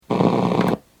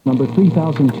Number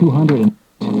 3,200.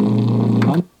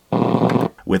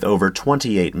 With over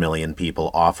 28 million people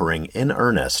offering in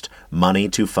earnest money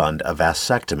to fund a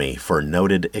vasectomy for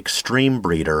noted extreme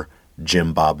breeder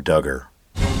Jim Bob Duggar.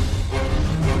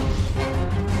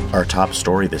 Our top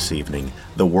story this evening,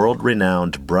 the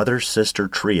world-renowned brother-sister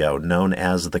trio known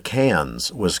as the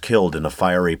Cans was killed in a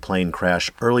fiery plane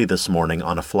crash early this morning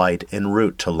on a flight en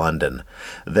route to London.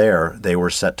 There, they were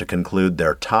set to conclude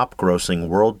their top-grossing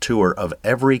world tour of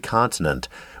every continent,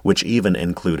 which even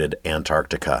included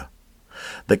Antarctica.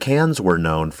 The Cans were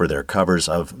known for their covers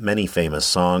of many famous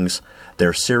songs,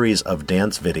 their series of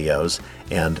dance videos,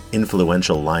 and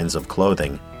influential lines of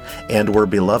clothing, and were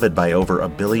beloved by over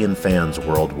 1 billion fans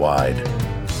worldwide.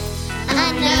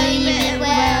 I know you meant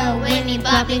well when you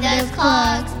bought me those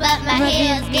clogs, but my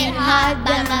heels get hard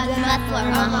by my muffler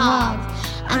on hogs.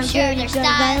 I'm sure they're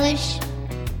stylish,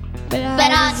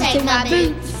 but I'll take my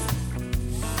boots.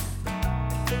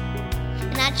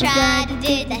 And I tried to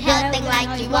do the helping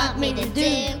like you want me to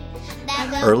do.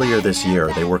 Earlier this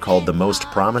year, they were called the most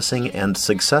promising and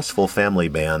successful family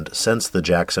band since the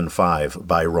Jackson 5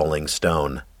 by Rolling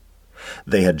Stone.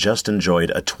 They had just enjoyed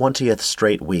a 20th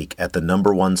straight week at the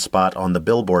 #1 spot on the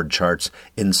Billboard charts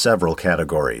in several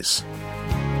categories.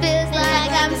 Feels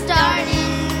like I'm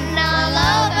starting all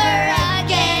over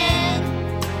again.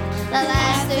 The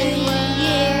last 3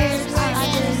 years are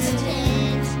just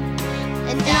intense.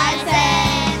 And I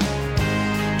said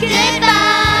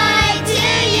goodbye to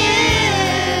you.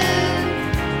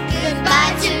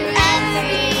 Goodbye to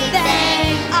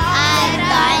everything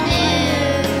I knew.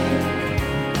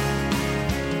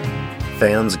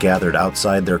 Fans gathered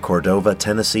outside their Cordova,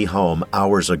 Tennessee home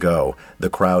hours ago, the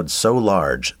crowd so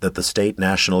large that the state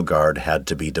National Guard had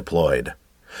to be deployed.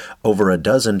 Over a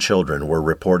dozen children were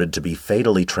reported to be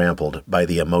fatally trampled by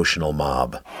the emotional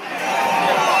mob.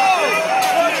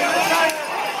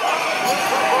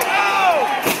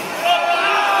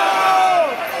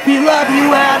 We love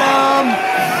you, Adam!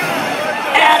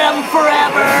 Adam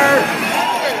forever!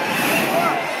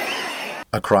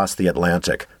 Across the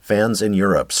Atlantic, fans in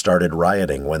Europe started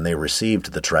rioting when they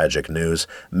received the tragic news,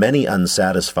 many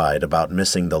unsatisfied about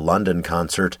missing the London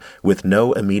concert with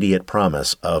no immediate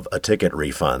promise of a ticket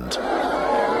refund.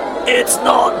 It's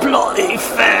not bloody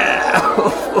fair!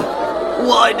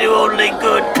 Why do only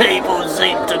good people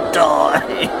seem to die?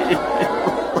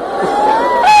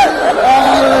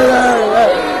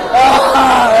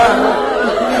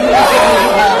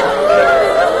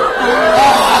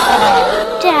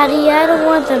 Daddy, I don't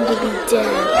want them to be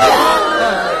dead.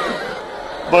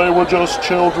 They were just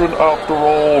children after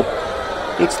all.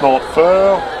 It's not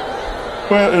fair.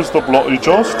 Where is the bloody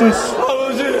justice?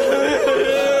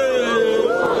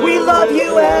 We love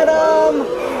you, Adam!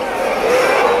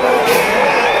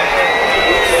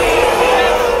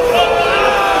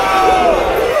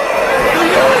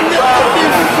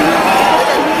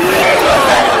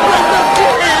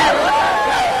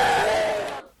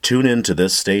 Tune in to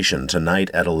this station tonight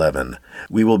at 11.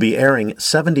 We will be airing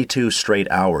 72 straight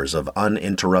hours of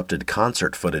uninterrupted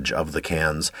concert footage of the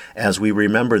Cans as we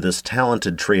remember this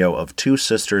talented trio of two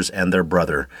sisters and their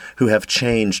brother who have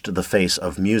changed the face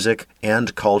of music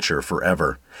and culture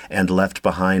forever and left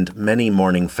behind many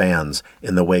mourning fans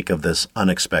in the wake of this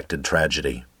unexpected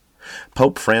tragedy.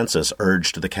 Pope Francis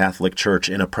urged the Catholic Church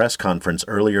in a press conference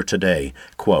earlier today,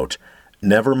 quote,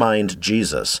 "Never mind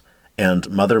Jesus, and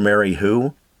Mother Mary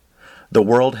who? The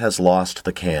world has lost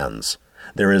the Cans.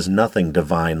 There is nothing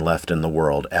divine left in the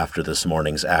world after this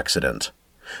morning's accident.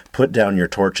 Put down your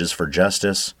torches for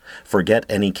justice, forget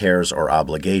any cares or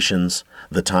obligations,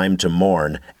 the time to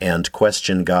mourn and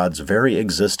question God's very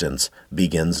existence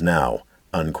begins now,"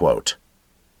 unquote.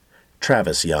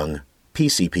 Travis Young,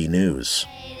 PCP News.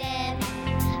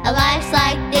 A life's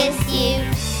like this,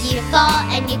 you fall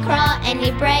and you crawl and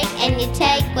you break and you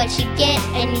take what you get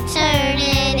and you turn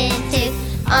it into.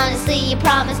 Honestly, you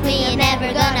promised me you're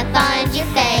never gonna find you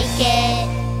fake it.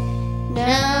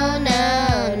 No,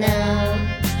 no, no.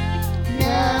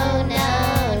 No, no,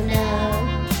 no.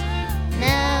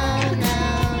 No, no,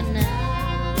 no.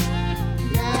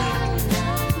 No,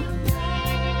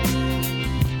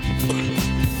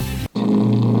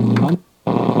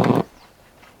 no.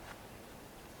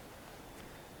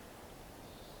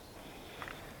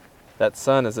 That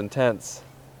sun is intense.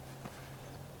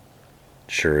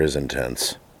 Sure is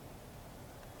intense.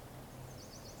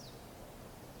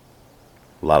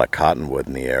 A lot of cottonwood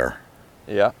in the air.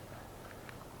 Yeah.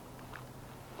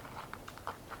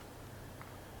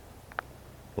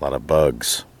 A lot of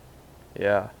bugs.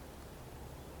 Yeah.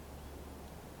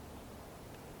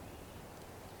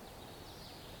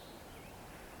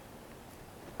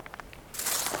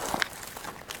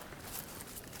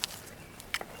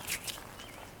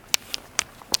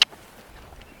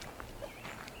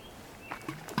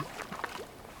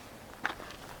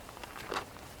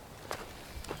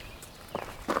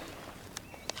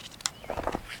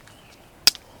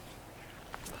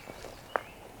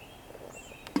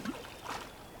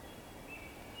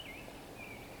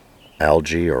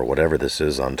 algae or whatever this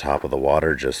is on top of the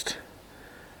water just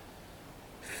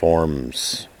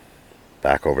forms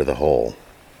back over the hole.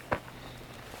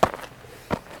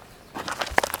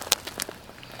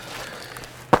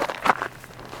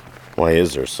 Why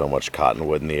is there so much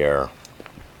cottonwood in the air?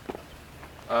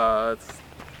 It's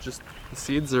just the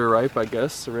seeds are ripe, I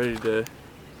guess, ready to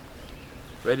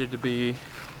be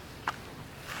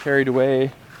carried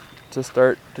away to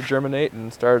start to germinate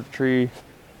and start a tree.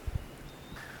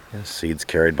 Yeah, seeds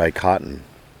carried by cotton,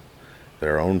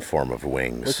 their own form of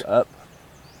wings. Look up.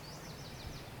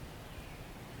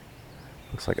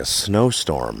 Looks like a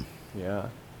snowstorm. Yeah.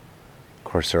 Of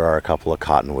course, there are a couple of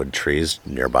cottonwood trees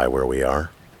nearby where we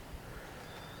are.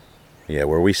 Yeah,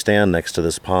 where we stand next to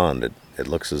this pond, it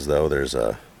looks as though there's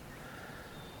an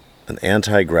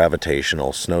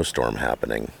anti-gravitational snowstorm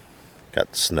happening.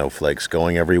 Got snowflakes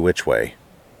going every which way.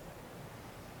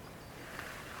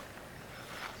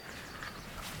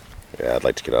 Yeah, I'd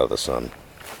like to get out of the sun.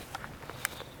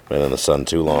 Been in the sun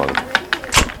too long.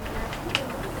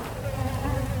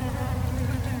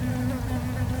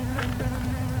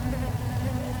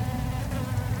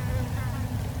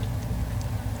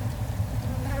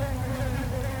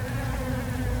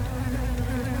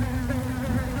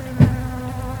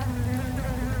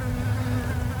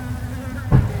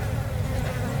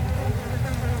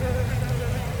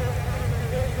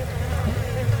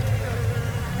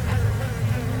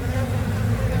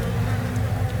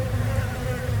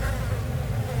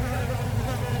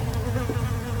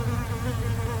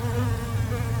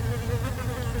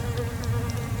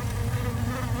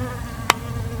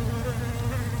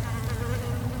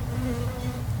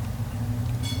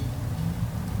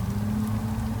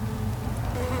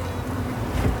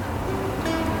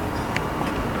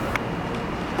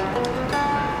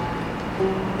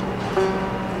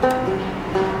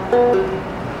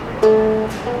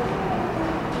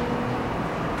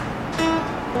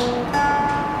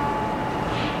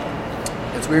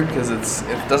 It's weird because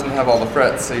it doesn't have all the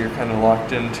frets, so you're kind of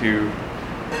locked into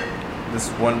this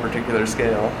one particular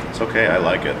scale. It's okay, I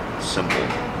like it. It's simple.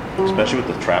 Especially with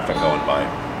the traffic going by.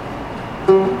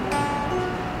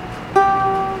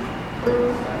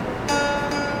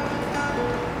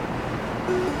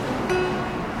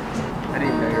 I didn't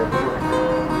even know you were recording.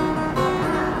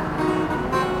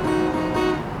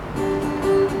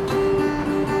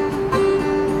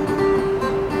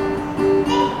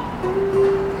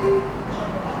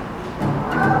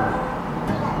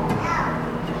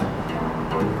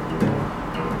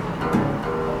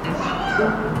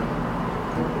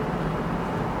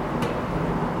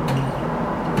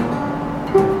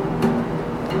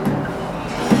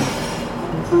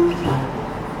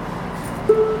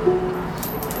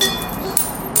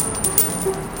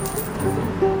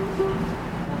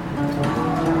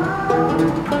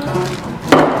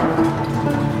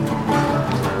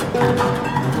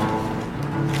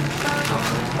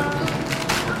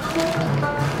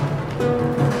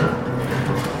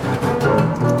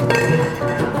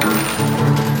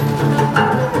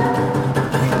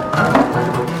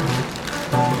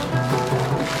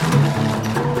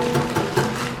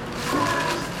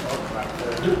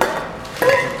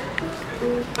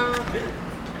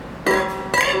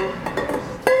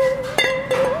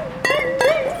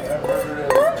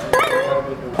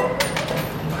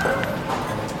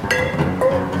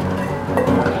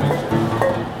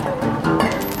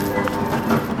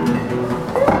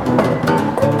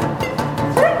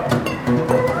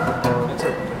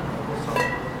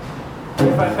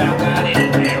 If I found out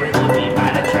anywhere, it would be by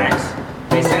the tracks.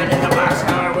 They sent in a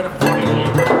boxcar with a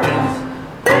 40-year fence.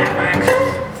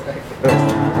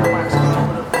 Boxcar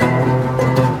with a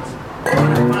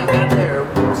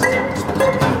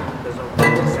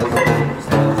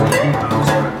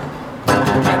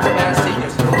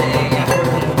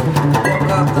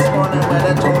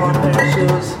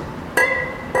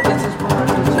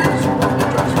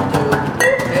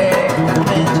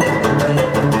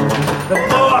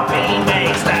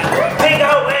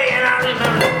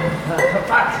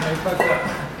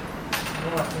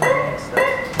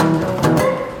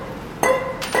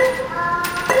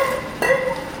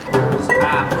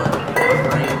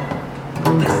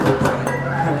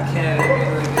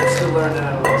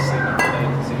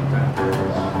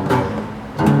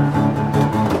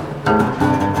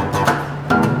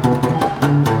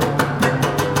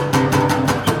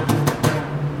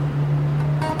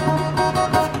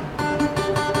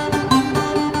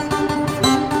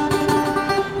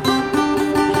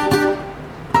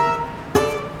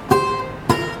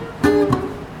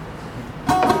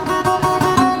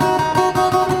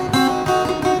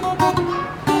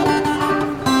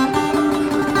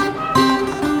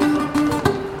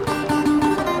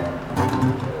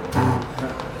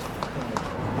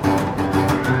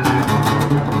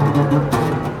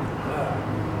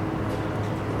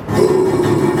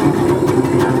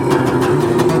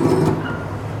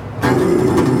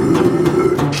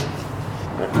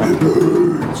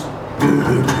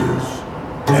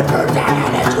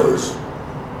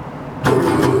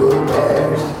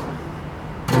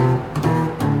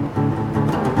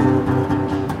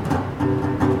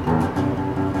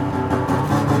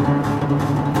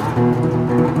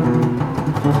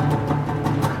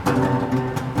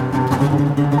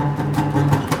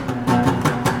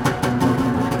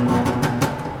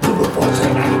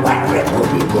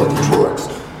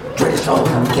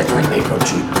just like me for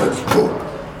cheap goods too.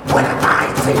 When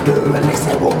I say do and they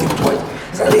say won't think twice,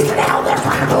 so at least in hell they're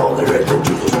fine all there is in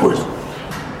Jesus Christ.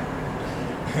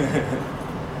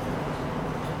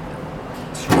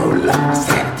 Sola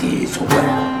senti sola.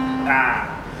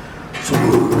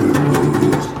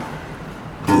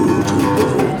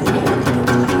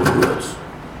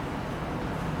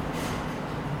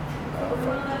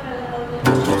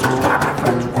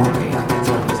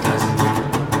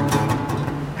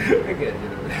 I can't do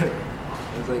it.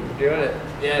 It's like you're doing it.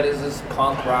 Yeah, this is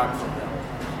punk rock from hell.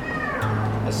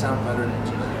 I sound better than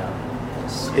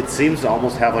GZL. It seems to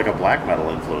almost have like a black metal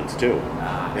influence too,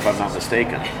 if I'm not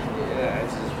mistaken. Yeah,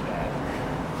 it's just bad.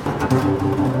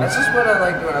 That's just what I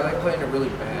like doing. I like playing it really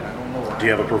bad. I don't know why. Do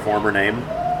you have a performer name?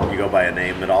 You go by a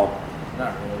name at all?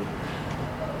 Not really.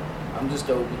 I'm just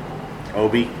Obi.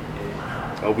 Obi?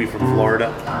 Yeah. Obi from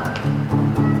Florida?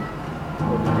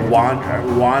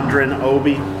 Wandering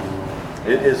Obi?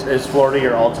 Is Florida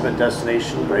your ultimate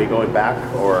destination? Are you going back,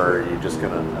 or are you just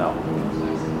gonna? No.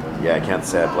 Yeah, I can't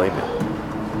say I blame you. I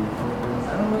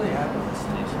don't really have a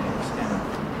destination. I just kind of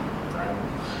travel.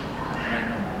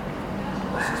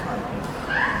 That's just my opinion.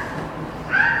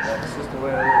 That's just the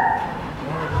way I live. You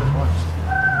only live once. I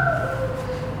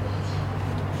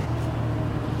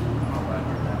don't know about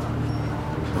that.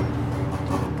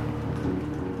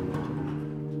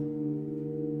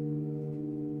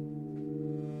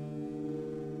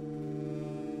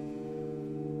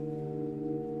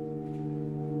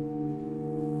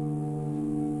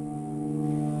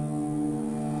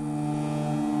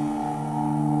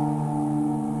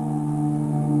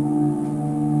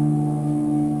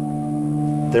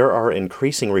 There are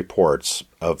increasing reports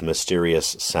of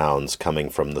mysterious sounds coming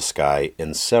from the sky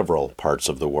in several parts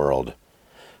of the world.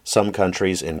 Some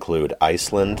countries include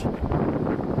Iceland,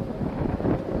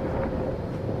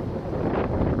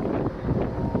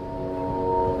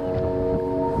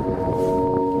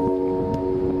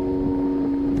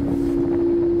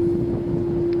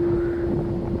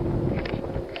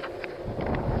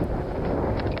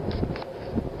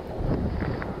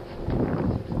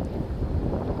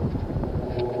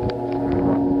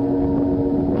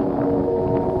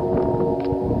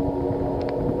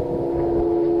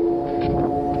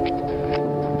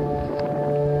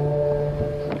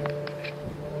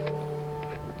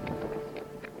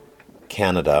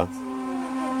 Canada,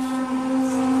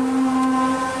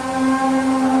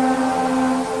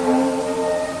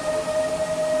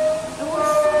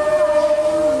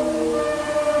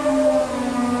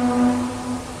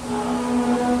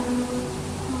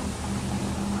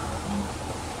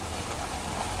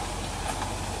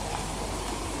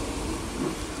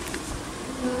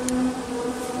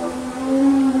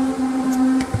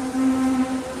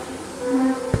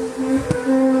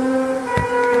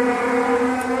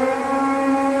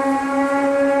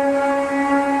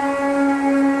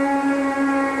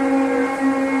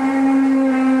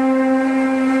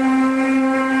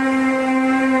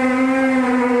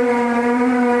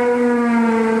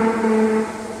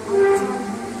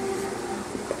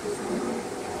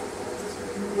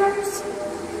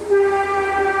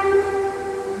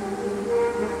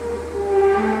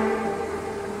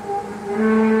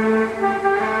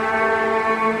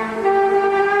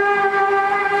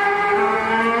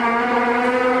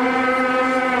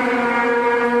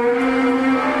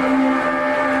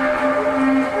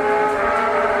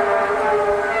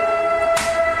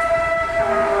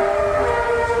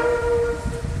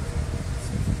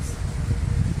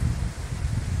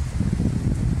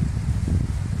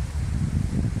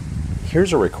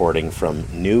 Here's a recording from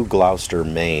New Gloucester,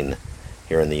 Maine,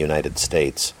 here in the United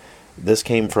States. This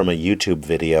came from a YouTube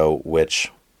video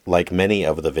which, like many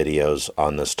of the videos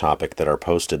on this topic that are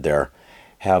posted there,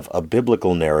 have a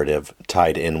biblical narrative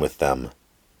tied in with them.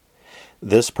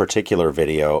 This particular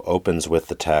video opens with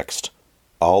the text,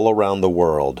 "All around the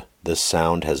world, this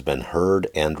sound has been heard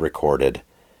and recorded,"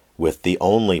 with the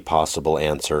only possible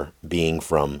answer being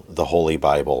from the Holy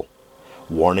Bible.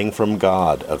 Warning from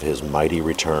God of his mighty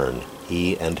return,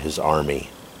 he and his army.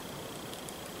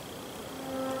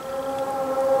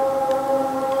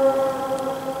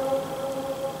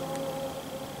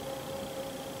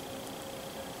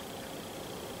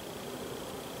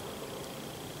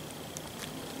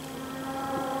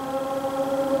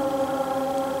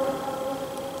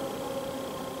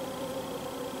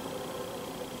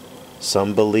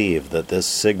 Some believe that this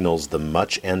signals the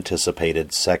much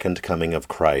anticipated second coming of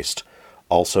Christ,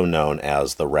 also known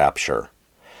as the rapture.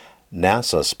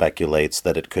 NASA speculates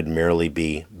that it could merely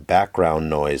be background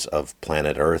noise of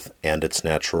planet Earth and its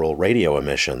natural radio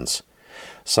emissions.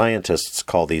 Scientists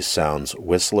call these sounds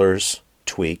whistlers,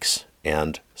 tweaks,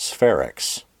 and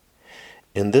spherics.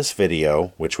 In this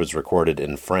video, which was recorded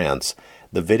in France,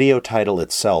 the video title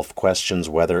itself questions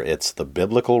whether it's the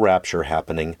biblical rapture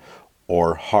happening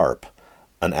or HAARP,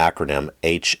 an acronym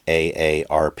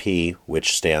HAARP,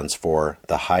 which stands for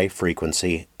the High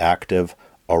Frequency Active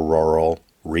Auroral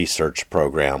Research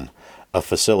Program, a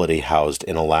facility housed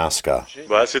in Alaska.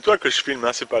 Bah, c'est toi que je filme,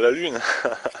 hein, c'est pas la Lune.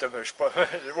 Putain, ben, je suis pas...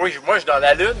 Oui, moi je suis dans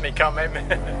la Lune, mais quand même.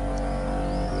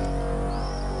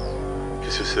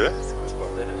 Qu'est-ce que c'est? C'est quoi ce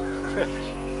bordel?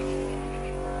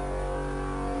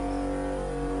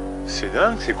 C'est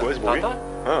dingue, c'est quoi ce bruit? T'entends?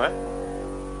 Ouais, ouais.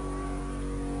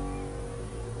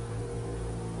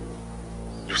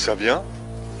 D'où ça vient?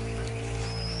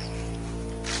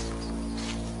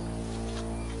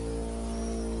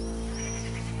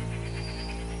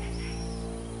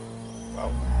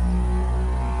 Wow.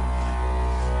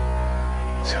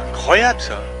 C'est incroyable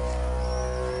ça.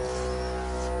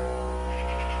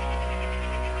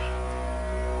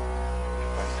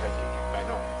 Ben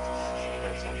non.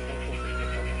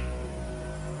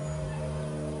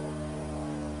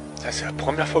 Ça, c'est la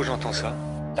première fois que j'entends ça.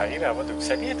 T'arrives à voir d'où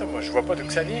ça vient, toi? Moi, je vois pas d'où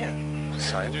ça vient.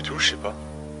 C'est rien du tout, je sais pas.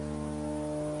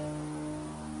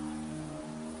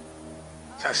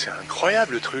 Ça, c'est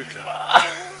incroyable le truc là.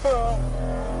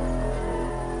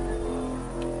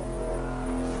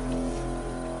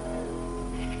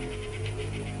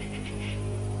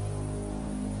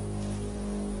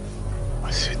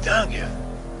 C'est dingue.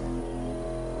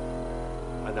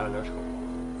 Ah non, là, je comprends.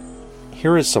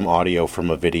 Here is some audio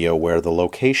from a video where the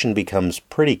location becomes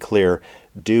pretty clear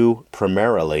due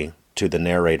primarily to the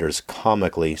narrator's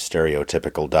comically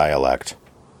stereotypical dialect.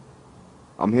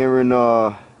 I'm hearing,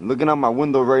 looking out my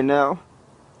window right now,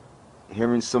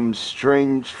 hearing some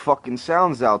strange fucking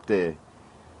sounds out there.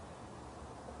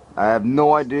 I have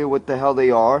no idea what the hell they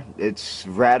are. It's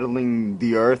rattling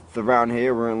the earth around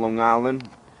here. We're in Long Island,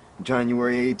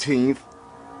 January 18th.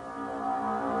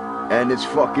 And it's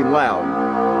fucking loud.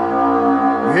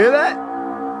 You hear that?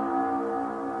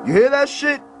 You hear that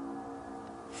shit?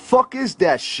 Fuck is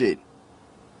that shit?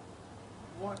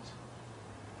 What?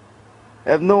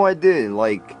 I have no idea.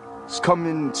 Like, it's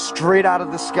coming straight out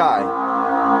of the sky.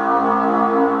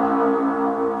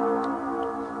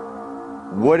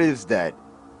 What is that?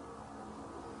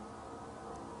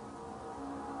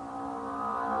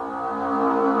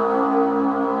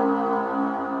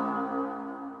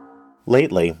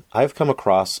 Lately, I've come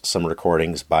across some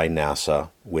recordings by NASA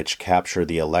which capture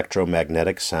the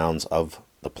electromagnetic sounds of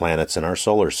the planets in our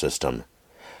solar system.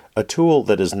 A tool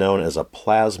that is known as a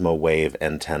plasma wave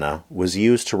antenna was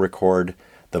used to record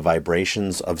the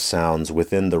vibrations of sounds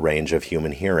within the range of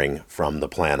human hearing from the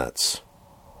planets.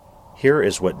 Here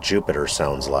is what Jupiter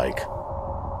sounds like.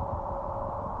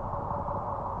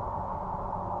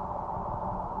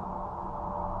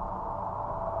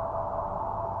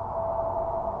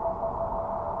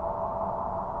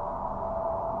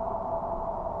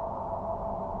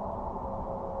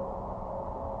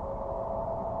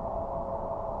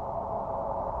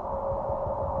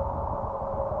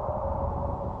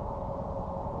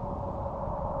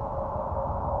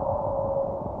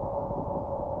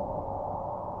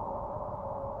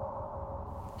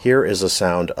 Here is a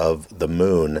sound of the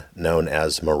moon known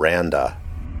as Miranda.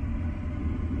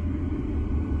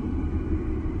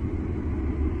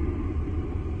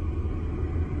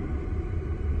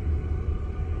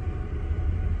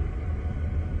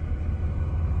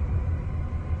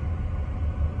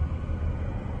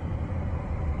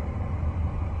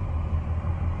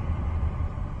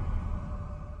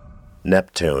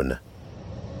 Neptune.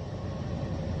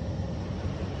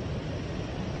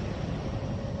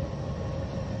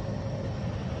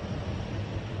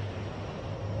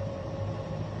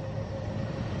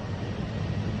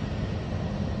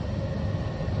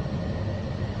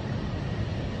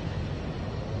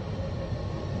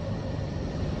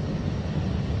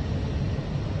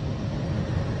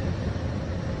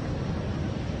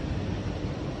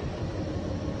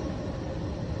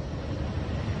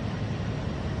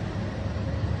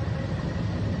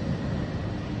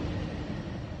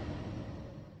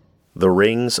 The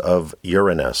rings of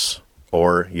Uranus,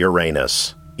 or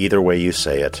Uranus. Either way you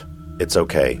say it, it's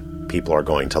okay. People are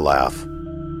going to laugh.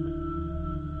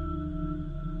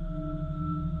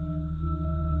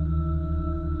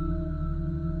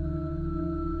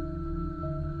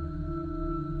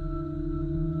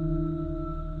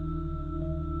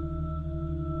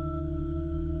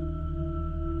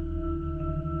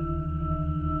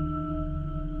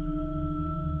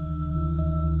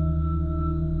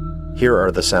 Here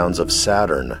are the sounds of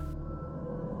Saturn.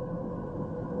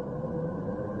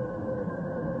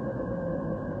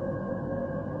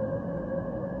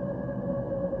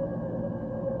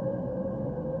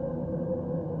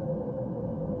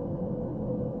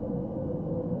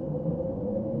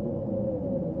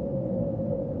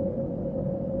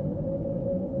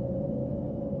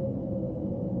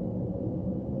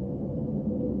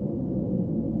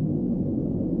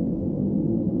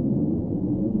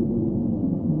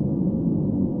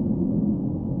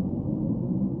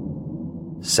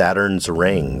 Saturn's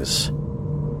rings.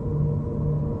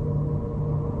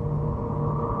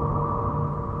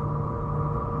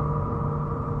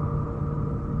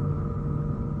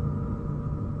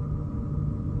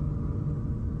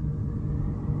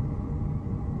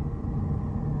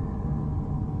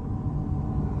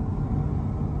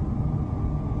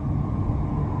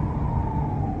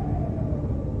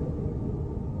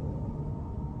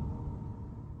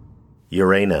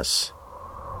 Uranus.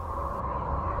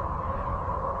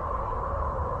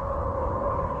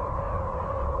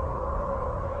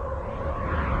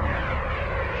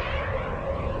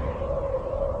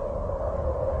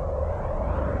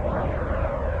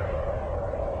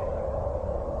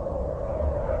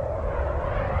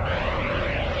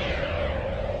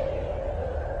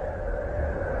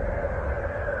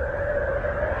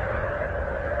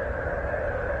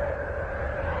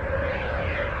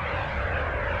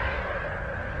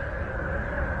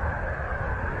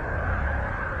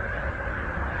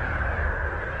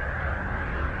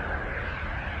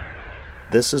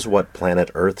 This is what planet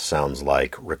Earth sounds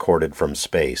like, recorded from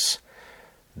space.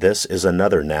 This is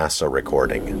another NASA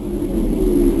recording.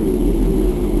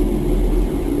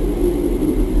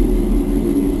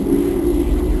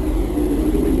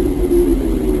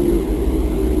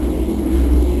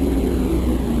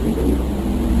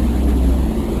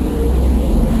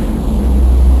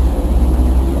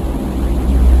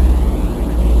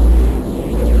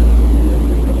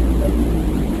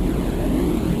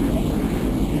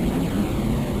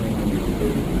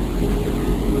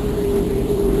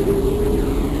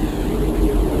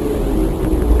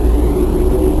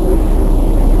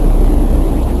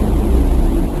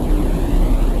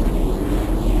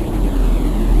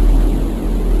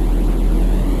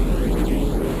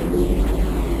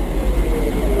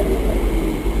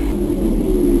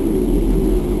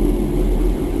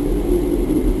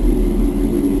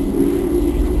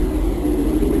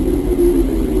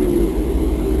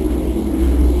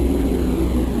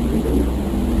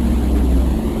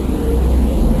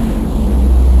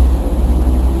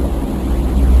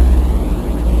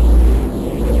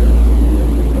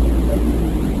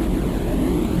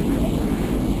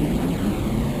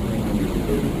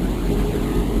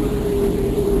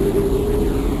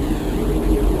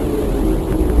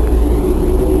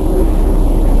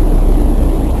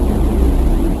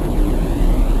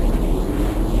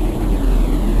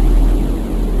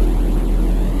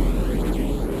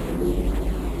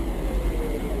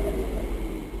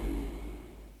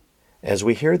 As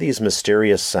we hear these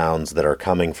mysterious sounds that are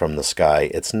coming from the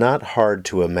sky, it's not hard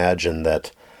to imagine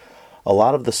that a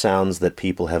lot of the sounds that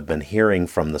people have been hearing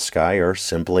from the sky are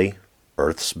simply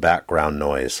Earth's background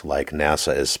noise, like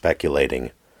NASA is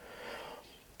speculating.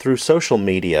 Through social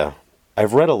media,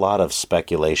 I've read a lot of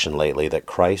speculation lately that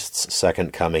Christ's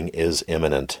second coming is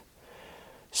imminent,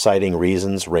 citing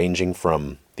reasons ranging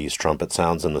from these trumpet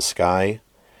sounds in the sky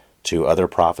to other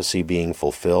prophecy being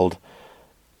fulfilled,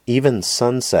 even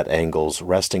sunset angles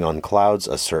resting on clouds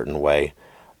a certain way.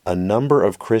 A number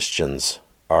of Christians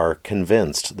are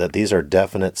convinced that these are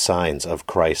definite signs of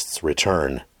Christ's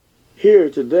return.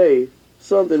 Here today,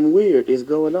 something weird is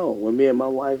going on. When me and my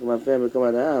wife and my family come out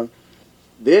of the house,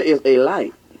 there is a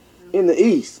light in the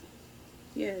east.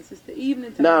 Yes, it's the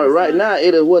evening time. Now, right now,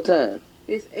 it is what time?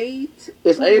 It's 8.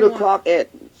 It's 8 o'clock at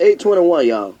 8:21,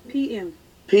 y'all. P.M.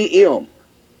 P.M.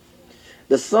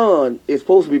 The sun is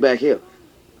supposed to be back here.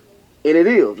 And it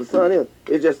is. The sun is.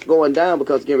 It's just going down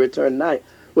because it's getting return night.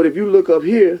 But if you look up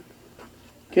here,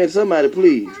 can somebody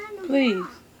please? Please.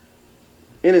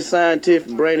 Any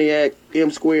scientific, brainiac,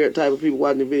 M squared type of people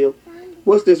watching the video.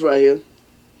 What's this right here?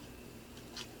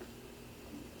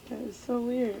 That is so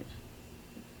weird.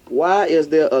 Why is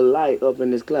there a light up in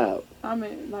this cloud? I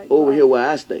mean, like over here where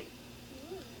I stay.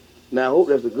 Now I hope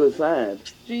that's a good sign.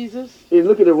 Jesus. Hey,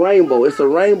 look at the rainbow. It's a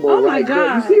rainbow right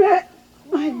there. You see that?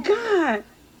 Oh my God.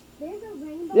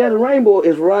 Yeah, the rainbow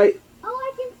is right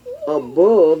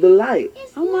above the light.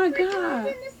 Oh my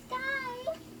God.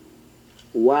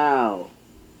 Wow.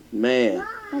 Man.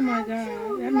 Oh my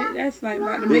God. That's like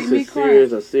about to make this me is cry.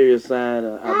 A serious sign.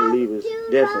 I believe it's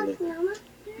definitely.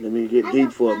 Let me get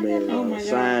deep for a minute. A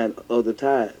sign of the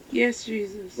tide. Yes,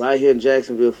 Jesus. Right here in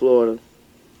Jacksonville, Florida.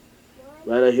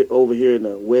 Right over here in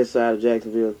the west side of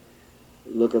Jacksonville.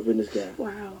 Look up in the sky.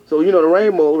 Wow. So, you know, the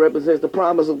rainbow represents the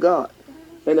promise of God.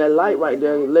 And that light right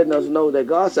there letting us know that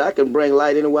God said, I can bring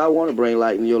light anywhere I want to bring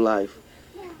light in your life.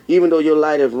 Even though your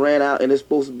light has ran out and it's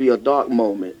supposed to be a dark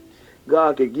moment,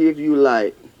 God can give you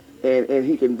light and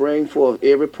he can bring forth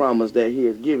every promise that he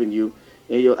has given you.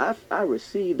 And I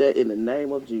receive that in the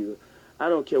name of Jesus. I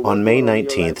don't care what. On May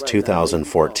 19th,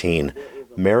 2014,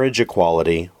 marriage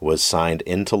equality was signed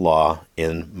into law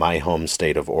in my home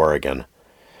state of Oregon.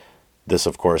 This,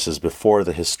 of course, is before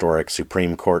the historic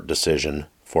Supreme Court decision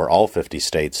for all 50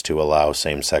 states to allow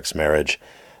same-sex marriage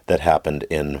that happened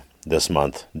in this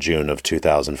month, June of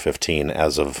 2015,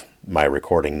 as of my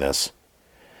recording this.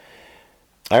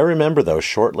 I remember, though,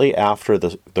 shortly after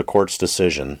the court's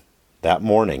decision, that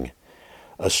morning,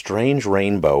 a strange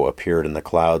rainbow appeared in the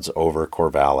clouds over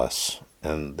Corvallis,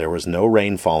 and there was no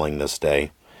rain falling this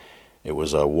day. It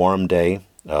was a warm day,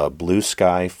 a blue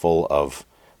sky full of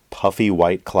puffy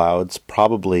white clouds,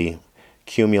 probably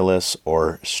cumulus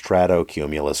or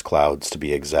stratocumulus clouds to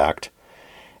be exact,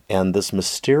 and this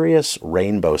mysterious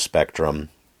rainbow spectrum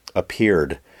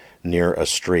appeared near a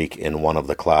streak in one of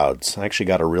the clouds. I actually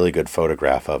got a really good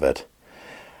photograph of it.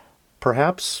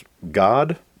 Perhaps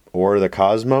God or the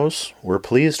cosmos were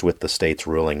pleased with the state's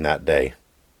ruling that day.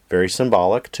 Very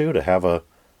symbolic, too, to have a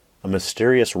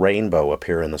mysterious rainbow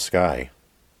appear in the sky.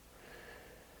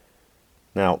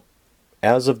 Now,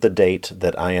 as of the date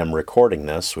that I am recording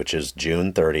this, which is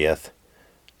June 30th,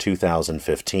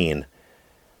 2015,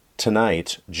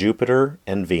 tonight Jupiter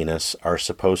and Venus are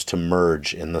supposed to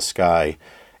merge in the sky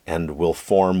and will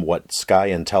form what Sky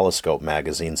and Telescope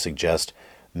magazine suggest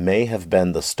may have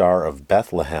been the Star of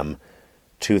Bethlehem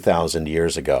 2,000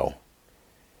 years ago.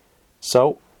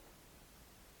 So,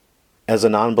 as a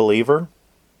non-believer,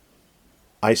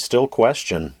 I still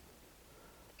question,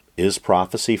 is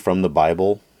prophecy from the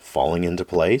Bible falling into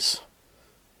place?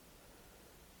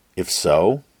 If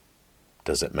so,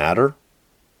 does it matter?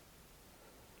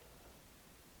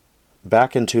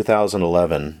 Back in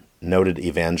 2011, noted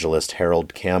evangelist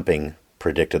Harold Camping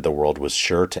predicted the world was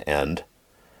sure to end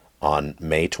on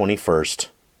May 21st,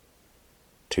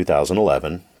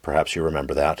 2011. Perhaps you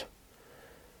remember that.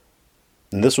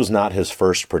 And this was not his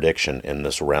first prediction in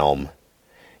this realm.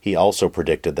 He also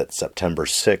predicted that September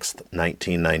 6th,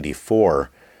 1994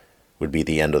 would be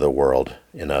the end of the world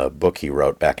in a book he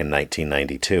wrote back in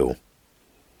 1992.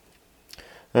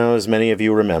 Now, as many of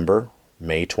you remember,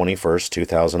 May 21st,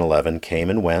 2011 came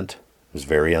and went. It was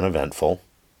very uneventful.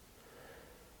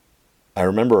 I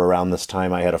remember around this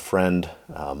time I had a friend,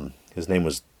 his name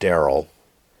was Daryl.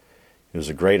 He was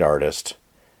a great artist,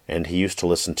 and he used to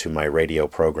listen to my radio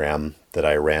program that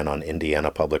I ran on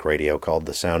Indiana Public Radio called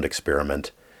The Sound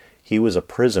Experiment. He was a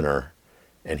prisoner,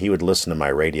 and he would listen to my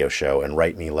radio show and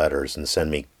write me letters and send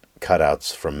me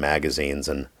cutouts from magazines,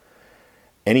 and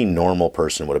any normal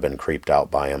person would have been creeped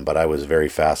out by him, but I was very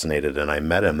fascinated, and I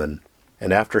met him,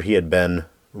 and after he had been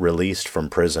released from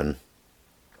prison,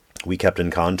 we kept in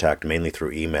contact mainly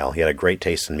through email. He had a great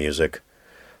taste in music,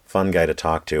 fun guy to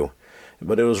talk to.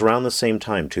 But it was around the same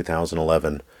time,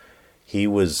 2011, he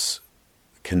was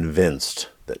convinced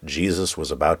that Jesus was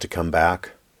about to come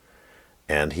back,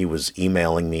 and he was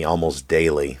emailing me almost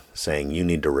daily saying, you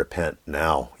need to repent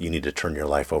now. You need to turn your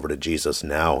life over to Jesus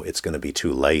now. It's going to be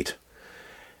too late.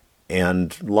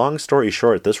 And long story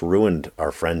short, this ruined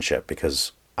our friendship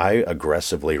because I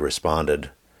aggressively responded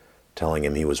telling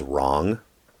him he was wrong.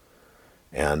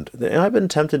 And I've been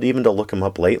tempted even to look him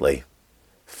up lately,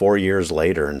 4 years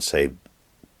later, and say,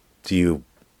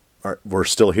 we're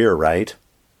still here, right?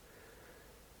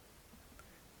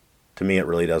 To me, it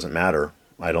really doesn't matter.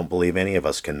 I don't believe any of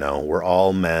us can know. We're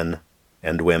all men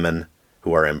and women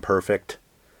who are imperfect.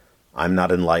 I'm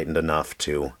not enlightened enough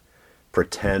to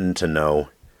pretend to know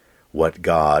what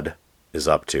God is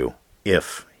up to,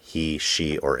 if he,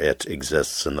 she, or it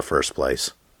exists in the first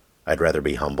place. I'd rather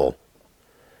be humble.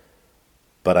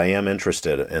 But I am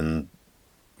interested in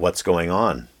what's going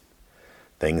on.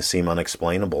 Things seem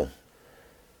unexplainable.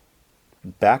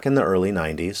 Back in the early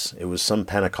 90s, it was some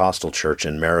Pentecostal church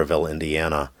in Maryville,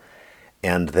 Indiana,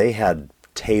 and they had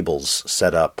tables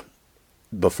set up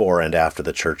before and after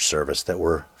the church service that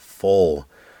were full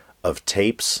of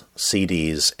tapes,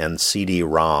 CDs, and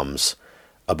CD-ROMs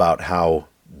about how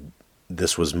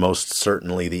this was most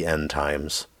certainly the end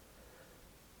times.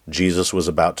 Jesus was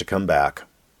about to come back.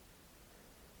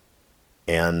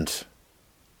 And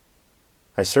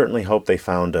I certainly hope they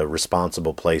found a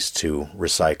responsible place to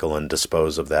recycle and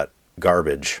dispose of that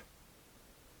garbage.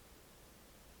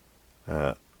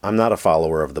 I'm not a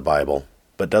follower of the Bible,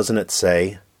 but doesn't it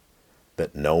say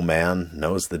that no man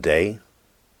knows the day?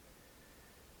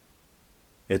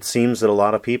 It seems that a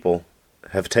lot of people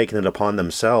have taken it upon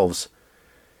themselves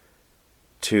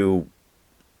to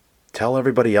tell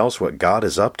everybody else what God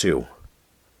is up to.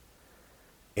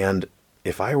 And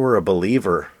if I were a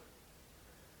believer,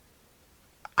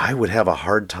 I would have a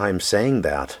hard time saying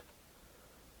that.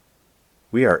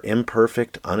 We are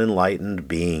imperfect, unenlightened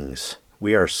beings.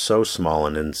 We are so small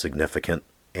and insignificant,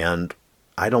 and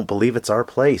I don't believe it's our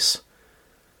place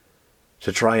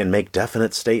to try and make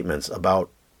definite statements about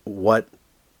what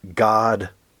God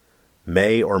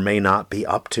may or may not be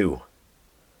up to.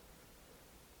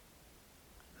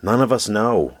 None of us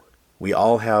know. We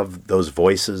all have those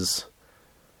voices,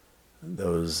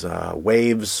 those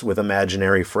waves with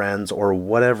imaginary friends, or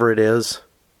whatever it is,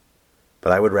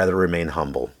 but I would rather remain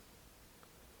humble.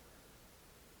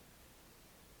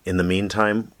 In the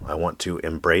meantime, I want to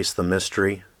embrace the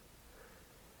mystery,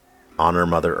 honor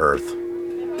Mother Earth.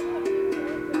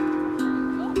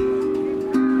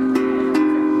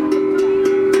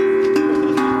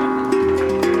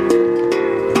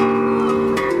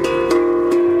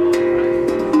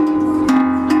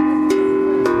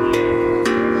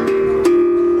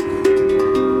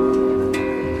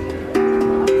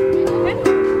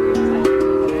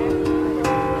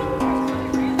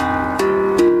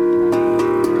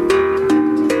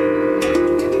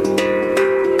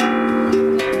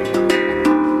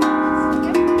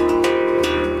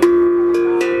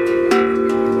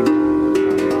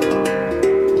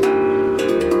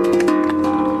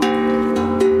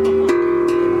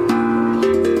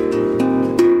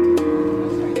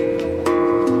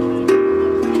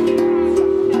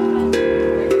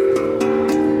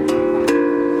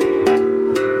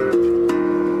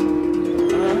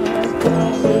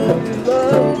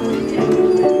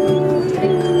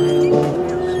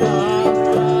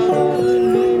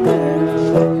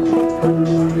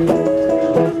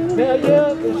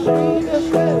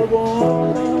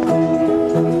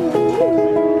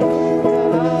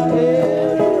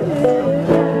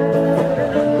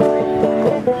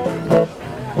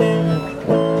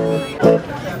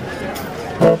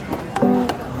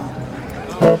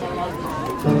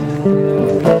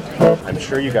 I'm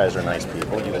sure you guys are nice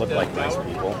people. You look like nice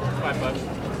people.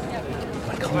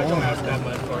 Like, come on.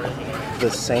 The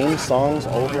same songs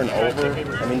over and over.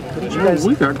 I mean, couldn't you guys...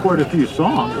 We got quite a few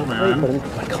songs, man.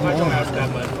 Like, come on.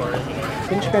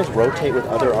 Couldn't you guys rotate with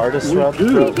other artists throughout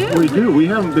the trip? We do. We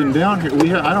haven't been down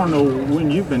here. I don't know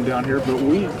when you've been down here, but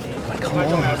we... Like, come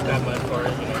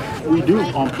on. We do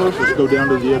on purpose go down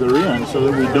to the other end so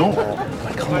that we don't...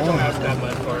 Like, come on.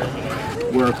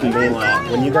 Where people out.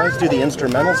 When you guys do the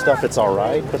instrumental stuff, it's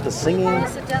alright, but the singing...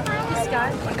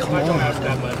 Like, come on.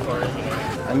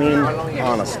 I mean,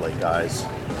 honestly, guys.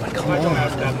 Like, come on.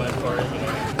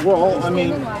 Well, I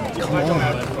mean, come on.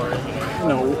 You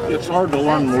know, it's hard to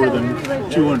learn more than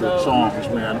 200 songs,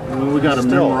 man. I mean, we got to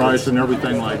memorize and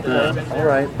everything like that.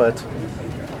 Alright, but...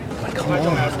 Like, come on.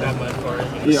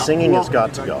 The singing has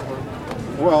got to go.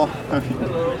 Well, I mean...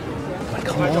 Like,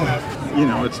 come on. You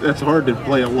know, it's hard to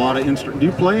play a lot of instruments. Do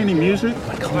you play any music?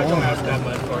 Well,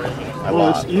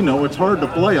 it's hard to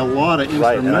play a lot of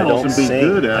instrumentals and be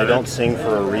good at it. I don't sing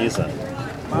for a reason.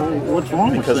 Well, what's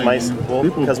wrong with singing?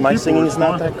 Because my singing's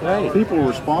not that great. People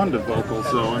respond to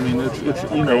vocals, though. I mean, it's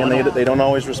you know. And they don't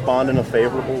always respond in a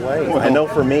favorable way. Well, I know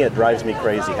for me, it drives me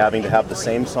crazy having to have the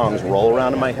same songs roll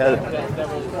around in my head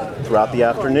throughout the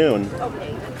afternoon.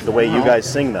 The way you guys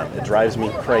sing them, it drives me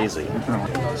crazy.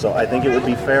 So I think it would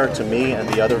be fair to me and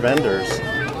the other vendors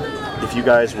if you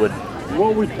guys would...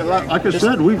 Well, like I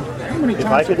said, if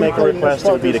I could make a request,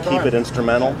 it would be to keep it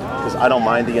instrumental, because I don't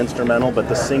mind the instrumental, but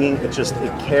the singing, it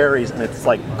carries, and it's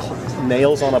like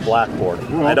nails on a blackboard.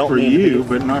 Well, I don't for mean you,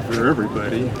 but not for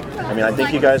everybody. I mean, I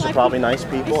think you guys are probably nice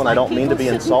people, and I don't mean to be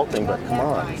insulting, but come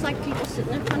on. It's like people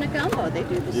sitting in front of gumbo. They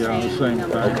do the same thing.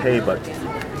 Okay, but...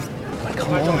 Like,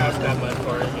 come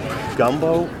on.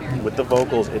 Gumbo, with the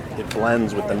vocals, it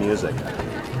blends with the music.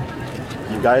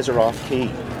 You guys are off key.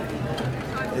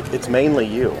 It's mainly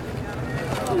you.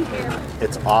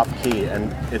 It's off key,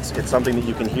 and it's something that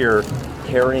you can hear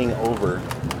carrying over,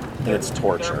 and it's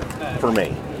torture for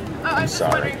me. I'm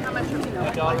sorry. Come on.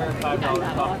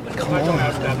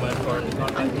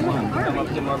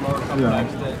 Yeah.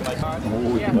 What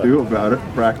we can do about it,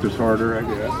 practice harder, I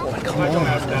guess. Come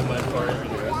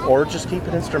on. Or just keep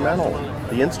it instrumental.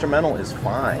 The instrumental is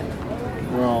fine.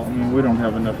 Well, I mean, we don't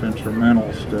have enough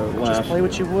instrumentals to last. Just play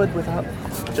what you would without...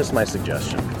 Just my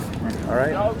suggestion. All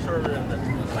right?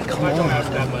 Come on.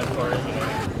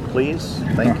 Please.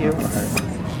 Thank you.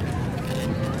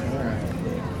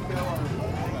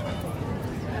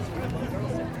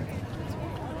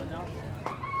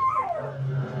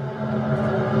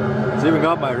 It's even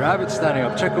got my rabbit standing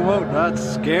up. Check them out. That's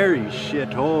scary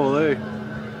shit. Holy.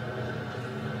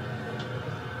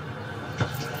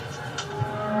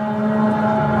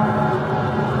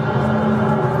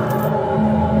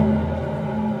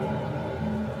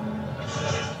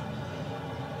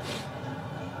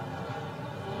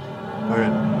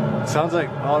 Sounds like,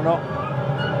 oh no,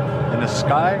 in the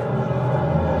sky,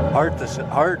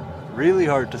 really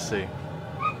hard to see.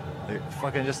 They're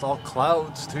fucking just all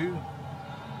clouds, too.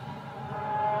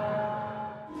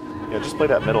 Yeah, just play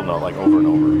that middle note like over and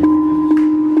over.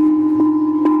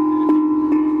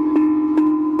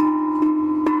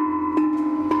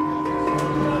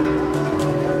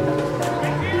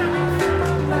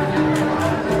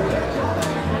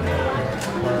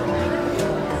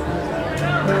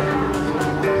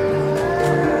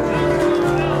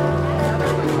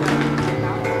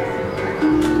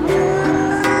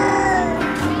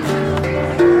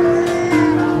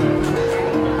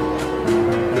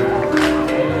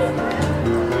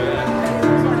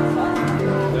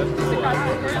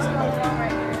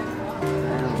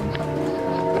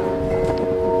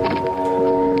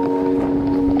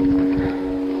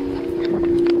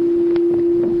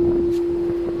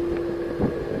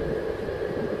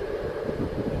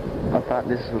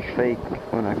 This was fake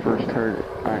when I first heard it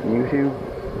on YouTube,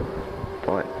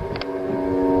 but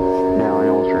now I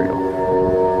know it's real.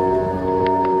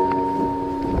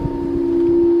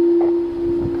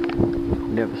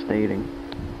 Devastating.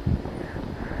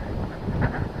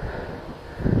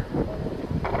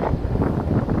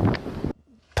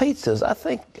 Pizzas, I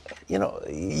think,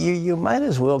 you might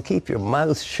as well keep your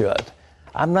mouth shut.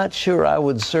 I'm not sure I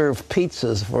would serve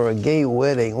pizzas for a gay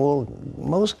wedding. Well,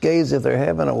 most gays, if they're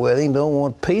having a wedding, don't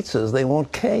want pizzas. They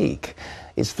want cake.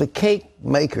 It's the cake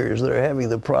makers that are having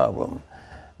the problem.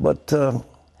 But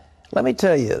let me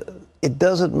tell you, it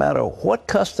doesn't matter what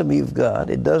custom you've got.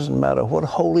 It doesn't matter what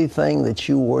holy thing that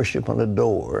you worship and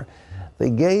adore. The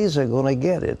gays are going to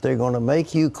get it. They're going to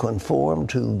make you conform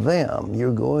to them.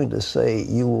 You're going to say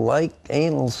you like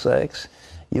anal sex,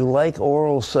 you like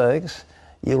oral sex,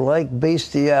 you like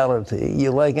bestiality,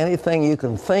 you like anything you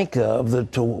can think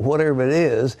of to whatever it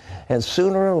is, and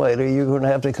sooner or later you're going to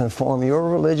have to conform your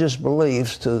religious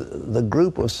beliefs to the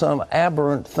group of some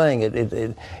aberrant thing.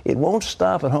 It won't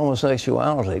stop at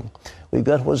homosexuality. We've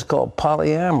got what's called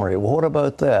polyamory. Well, what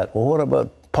about that? Well, what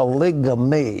about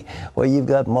polygamy, where you've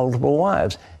got multiple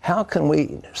wives? How can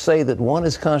we say that one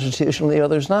is constitutional and the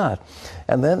other's not?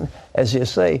 And then, as you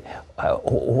say,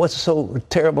 what's so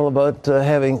terrible about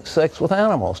having sex with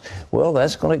animals? Well,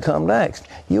 that's going to come next.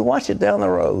 You watch it down the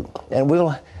road, and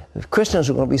Christians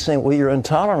are going to be saying, well, you're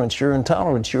intolerant,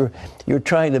 you're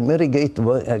trying to mitigate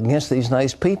against these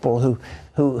nice people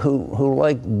who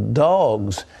like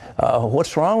dogs.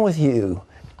 What's wrong with you?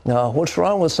 What's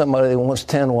wrong with somebody that wants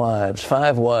 10 wives,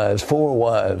 5 wives, 4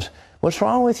 wives? What's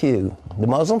wrong with you? The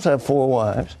Muslims have 4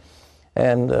 wives.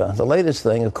 And the latest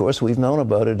thing, of course, we've known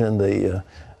about it in the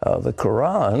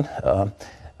Quran.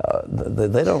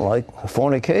 They don't like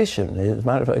fornication. As a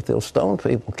matter of fact, they'll stone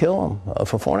people, kill them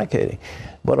for fornicating.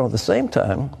 But at the same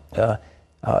time,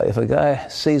 if a guy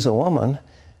sees a woman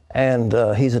and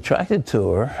he's attracted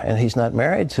to her and he's not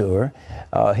married to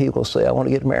her, he will say, I want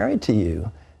to get married to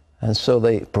you. And so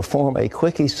they perform a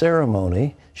quickie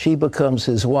ceremony. She becomes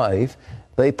his wife.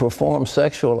 They perform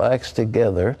sexual acts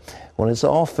together. When it's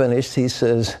all finished, he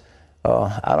says,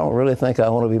 I don't really think I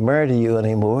want to be married to you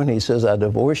anymore. And he says, I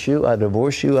divorce you, I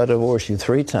divorce you, I divorce you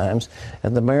 3 times.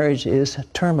 And the marriage is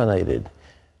terminated.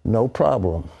 No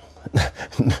problem.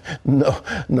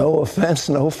 No offense,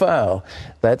 no foul.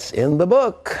 That's in the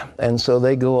book. And so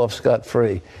they go off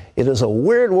scot-free. It is a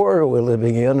weird world we're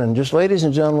living in. And just, ladies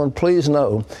and gentlemen, please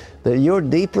know that your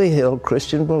deeply held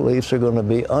Christian beliefs are going to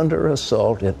be under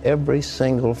assault in every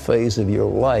single phase of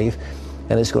your life.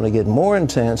 And it's going to get more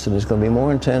intense, and it's going to be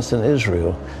more intense in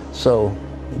Israel. So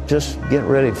just get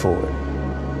ready for it.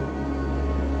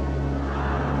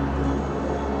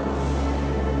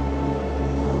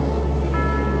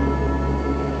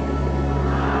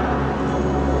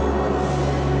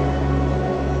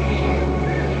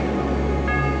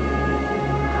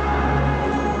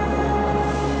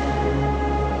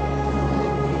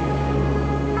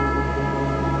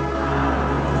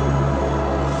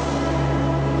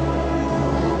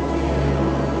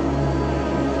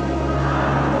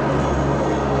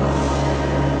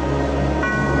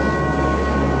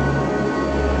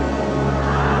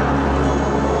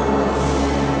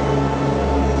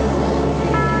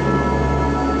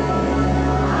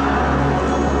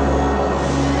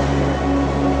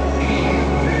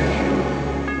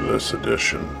 This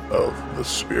edition of The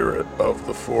Spirit of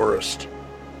the Forest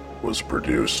was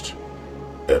produced,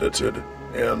 edited,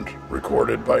 and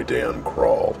recorded by Dan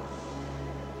Crall.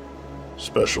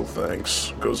 Special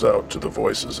thanks goes out to the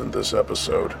voices in this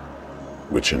episode,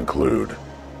 which include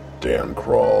Dan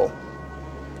Crall,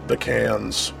 the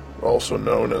Cans, also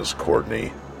known as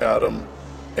Courtney, Adam,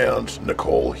 and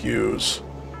Nicole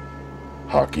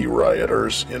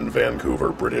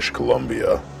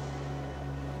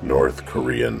North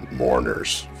Korean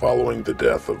mourners following the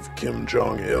death of Kim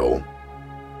Jong-il,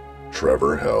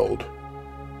 Trevor Held,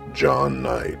 John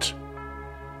Knight,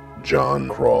 Dan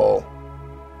Crall,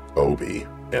 Obi,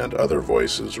 and other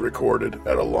voices recorded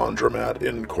at a laundromat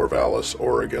in Corvallis,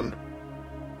 Oregon,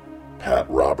 Pat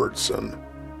Robertson,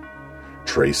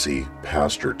 Tracy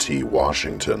Pastor T.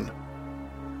 Washington,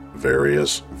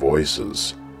 various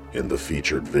voices in the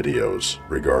featured videos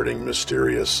regarding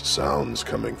mysterious sounds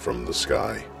coming from the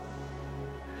sky.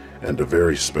 And a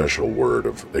very special word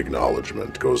of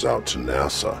acknowledgement goes out to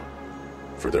NASA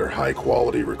for their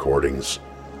high-quality recordings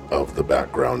of the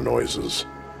background noises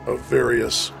of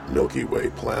various Milky Way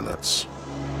planets.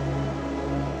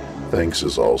 Thanks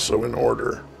is also in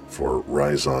order for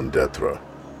Raison d'etre,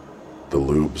 the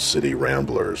Lube City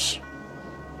Ramblers,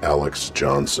 Alex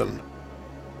Johnson,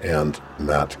 and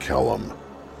Matt Kellum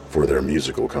for their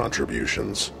musical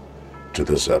contributions to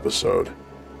this episode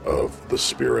of The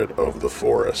Spirit of the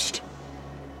Forest.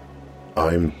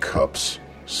 I'm Cups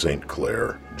St.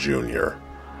 Clair Jr.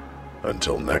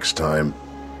 Until next time,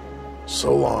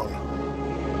 so long.